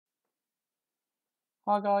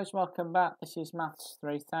Hi guys, welcome back. This is Maths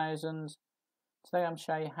 3000. Today I'm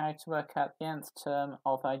showing you how to work out the nth term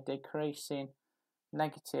of a decreasing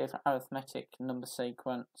negative arithmetic number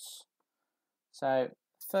sequence. So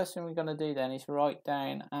first thing we're going to do then is write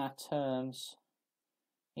down our terms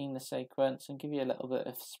in the sequence and give you a little bit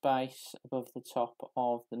of space above the top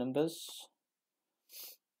of the numbers.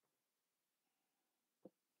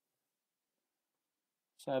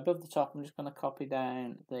 So above the top I'm just going to copy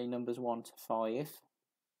down the numbers 1 to 5.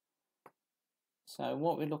 So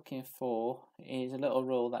what we're looking for is a little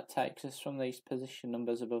rule that takes us from these position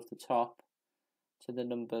numbers above the top to the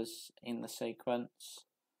numbers in the sequence.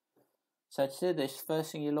 So to do this,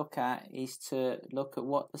 first thing you look at is to look at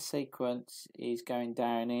what the sequence is going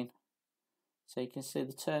down in. So you can see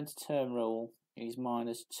the term to term rule is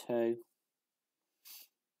 -2.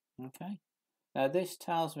 Okay. Now this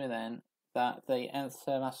tells me then that the nth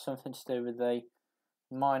term has something to do with the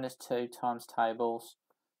 -2 times tables.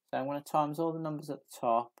 So I'm going to times all the numbers at the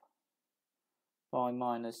top by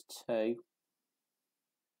 -2.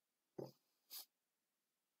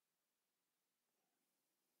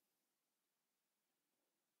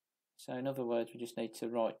 So in other words, we just need to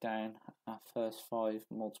write down our first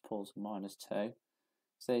 5 multiples of -2.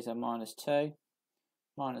 So these are -2,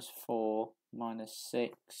 -4,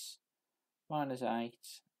 -6,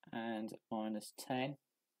 -8 and -10.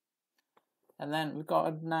 And then we've got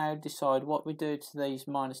to now decide what we do to these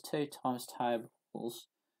 -2 times tables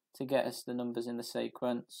to get us the numbers in the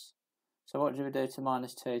sequence. So what do we do to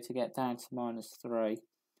 -2 to get down to -3?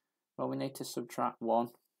 Well, we need to subtract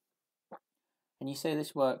 1. And you see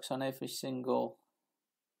this works on every single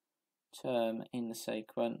term in the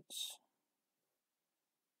sequence.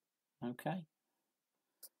 Okay.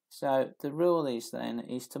 So the rule is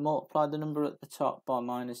to multiply the number at the top by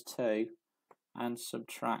 -2 and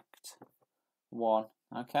subtract 1.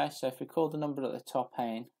 Okay, so if we call the number at the top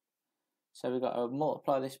n, so we've got to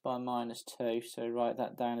multiply this by -2, so we write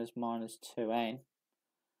that down as -2n,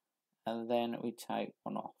 and then we take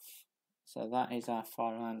 1 off. So that is our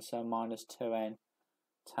final answer, -2n,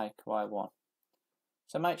 take away 1.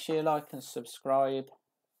 So make sure you like and subscribe.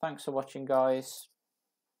 Thanks for watching, guys.